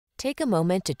Take a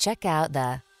moment to check out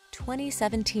the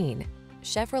 2017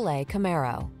 Chevrolet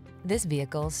Camaro. This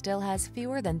vehicle still has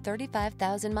fewer than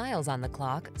 35,000 miles on the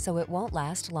clock, so it won't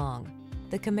last long.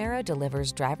 The Camaro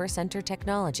delivers driver-centered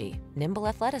technology, nimble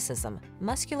athleticism,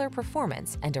 muscular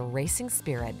performance, and a racing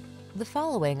spirit. The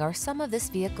following are some of this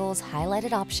vehicle's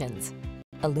highlighted options: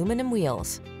 aluminum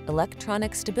wheels,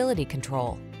 electronic stability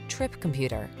control, trip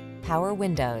computer, power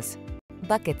windows,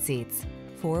 bucket seats,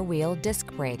 four-wheel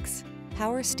disc brakes,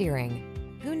 power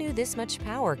steering. Who knew this much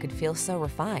power could feel so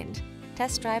refined?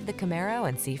 Test drive the Camaro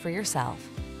and see for yourself.